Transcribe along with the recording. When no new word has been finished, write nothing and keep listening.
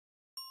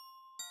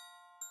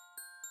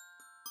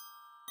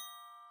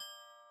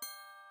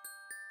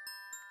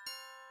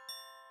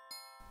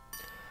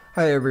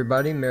Hi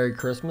everybody, Merry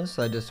Christmas.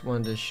 I just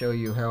wanted to show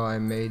you how I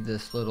made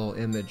this little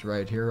image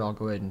right here. I'll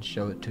go ahead and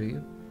show it to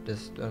you.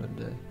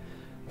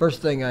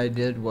 First thing I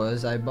did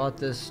was I bought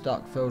this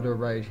stock photo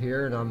right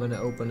here, and I'm going to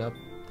open up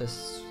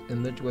this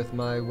image with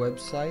my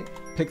website,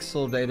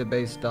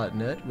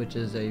 pixeldatabase.net, which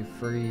is a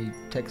free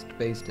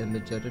text-based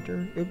image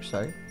editor. Oops,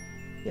 sorry.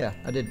 Yeah,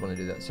 I did want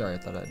to do that. Sorry, I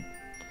thought I'd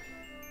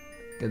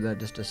give that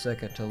just a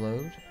second to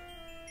load.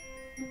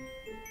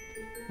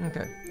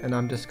 Okay, and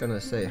I'm just going to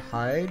say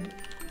hide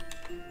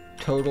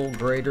total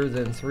greater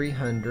than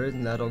 300,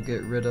 and that'll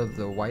get rid of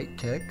the white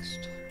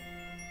text.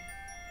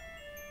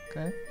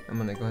 Okay, I'm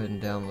gonna go ahead and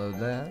download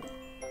that,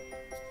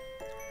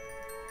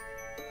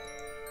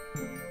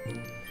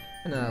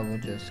 and I will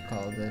just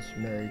call this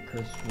Merry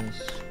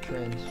Christmas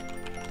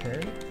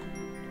Transparent.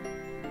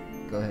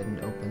 Go ahead and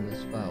open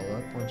this file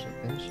up once it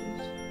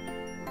finishes.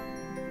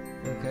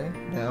 Okay,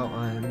 now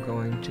I'm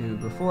going to,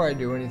 before I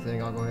do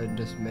anything, I'll go ahead and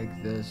just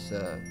make this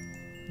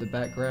the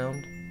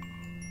background.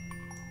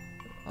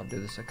 I'll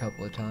do this a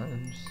couple of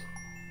times.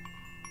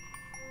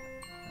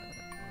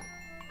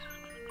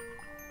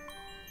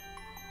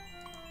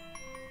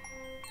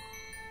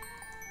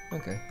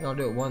 Okay, I'll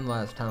do it one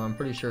last time. I'm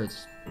pretty sure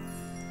it's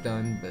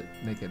done, but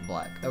make it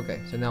black. Okay,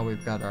 so now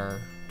we've got our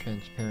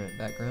transparent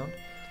background.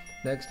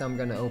 Next, I'm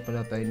going to open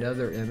up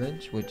another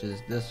image, which is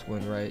this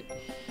one right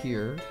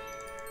here.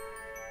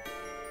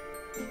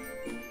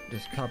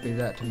 Just copy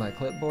that to my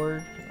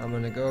clipboard. I'm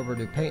going to go over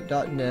to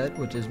paint.net,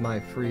 which is my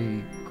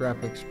free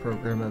graphics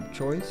program of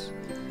choice.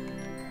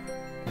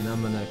 And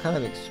I'm going to kind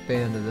of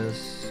expand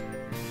this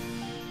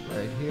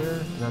right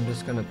here. And I'm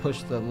just going to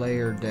push the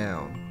layer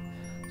down.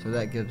 So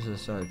that gives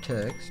us our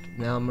text.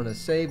 Now I'm going to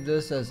save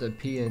this as a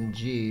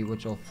PNG,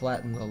 which will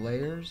flatten the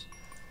layers.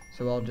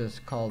 So I'll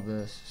just call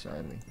this,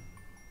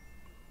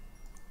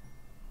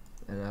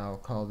 and I'll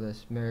call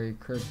this Merry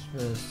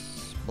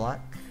Christmas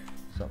Black,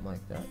 something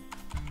like that.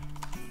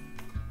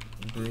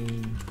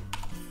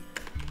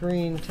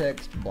 Green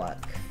text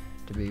black,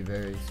 to be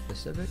very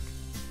specific.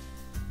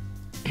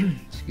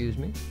 Excuse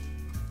me.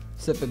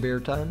 Sip of beer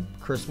time.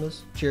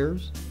 Christmas.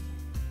 Cheers.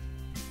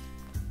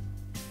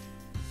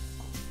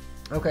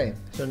 Okay,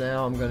 so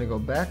now I'm going to go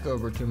back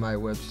over to my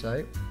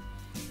website.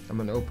 I'm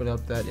going to open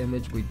up that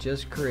image we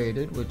just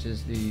created, which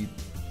is the...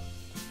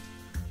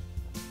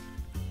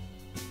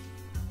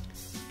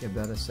 Give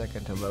that a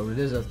second to load. It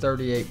is a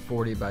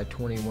 3840 by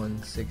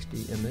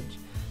 2160 image.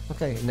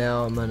 Okay,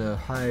 now I'm going to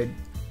hide,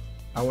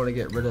 I want to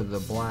get rid of the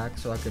black,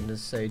 so I can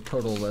just say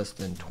total less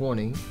than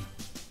 20.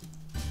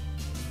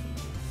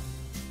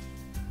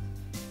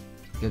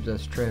 Gives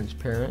us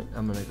transparent.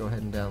 I'm going to go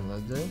ahead and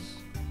download this.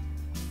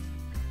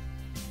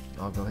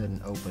 I'll go ahead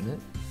and open it.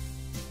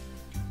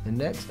 And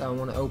next I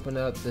want to open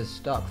up this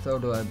stock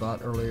photo I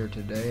bought earlier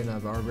today, and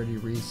I've already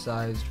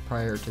resized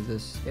prior to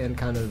this and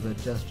kind of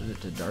adjusted it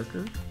to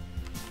darker.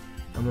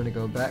 I'm going to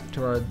go back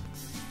to our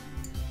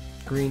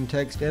green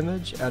text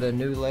image, add a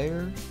new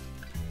layer,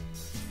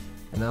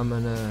 and I'm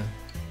gonna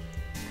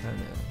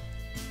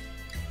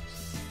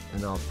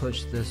and I'll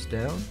push this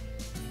down.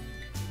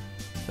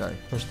 Sorry,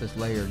 push this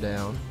layer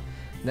down.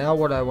 Now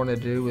what I want to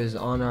do is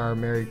on our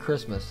Merry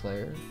Christmas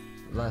layer.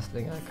 Last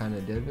thing I kind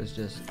of did was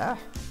just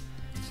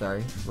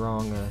sorry,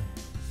 wrong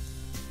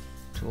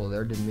tool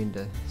there. Didn't mean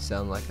to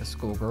sound like a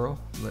schoolgirl,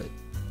 but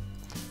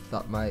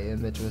thought my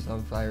image was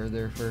on fire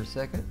there for a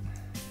second.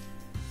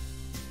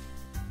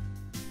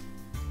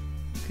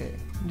 Okay,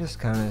 just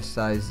kind of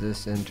size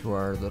this into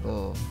our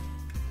little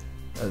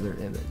other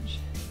image,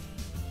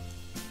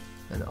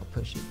 and I'll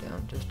push it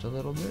down just a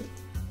little bit.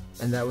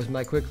 And that was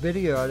my quick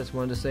video. I just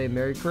wanted to say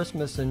Merry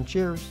Christmas and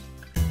cheers.